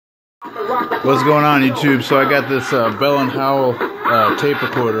What's going on, YouTube? So I got this Bell & Howell tape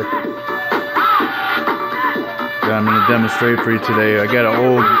recorder that I'm going to demonstrate for you today. I got an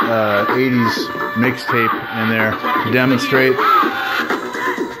old 80s mixtape in there to demonstrate.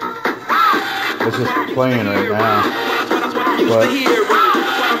 It's just playing right now, but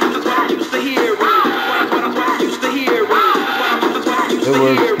it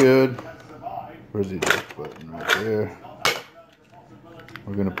works good. Where's the button? Right there.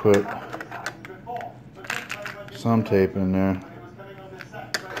 We're going to put some tape in there,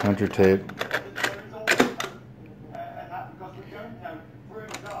 country tape.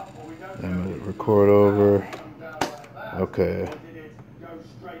 Then record over. Okay.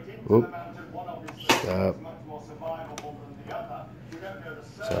 Oop. Stop.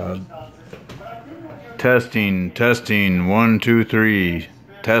 Stop. Testing, 1, 2, 3.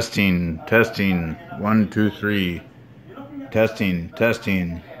 Testing, 1, 2, 3. Testing,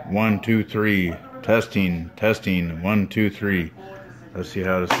 1, 2, 3. Testing, 1, 2, 3. Let's see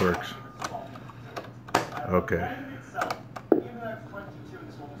how this works. Okay.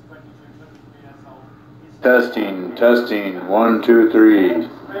 Testing, 1, 2, 3.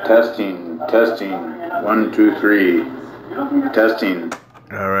 Testing, 1, 2, 3. Testing.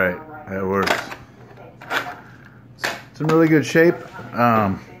 Alright, that works. It's in really good shape.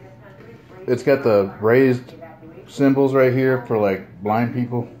 It's got the raised symbols right here for like blind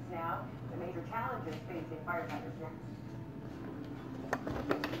people.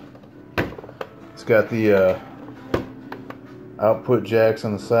 It's got the output jacks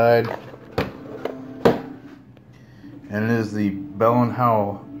on the side, and it is the Bell &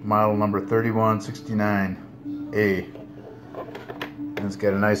 Howell model number 3169A, and it's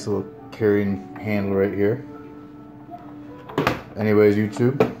got a nice little carrying handle right here. Anyways,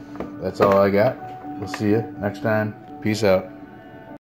 YouTube, that's all I got. We'll see you next time. Peace out.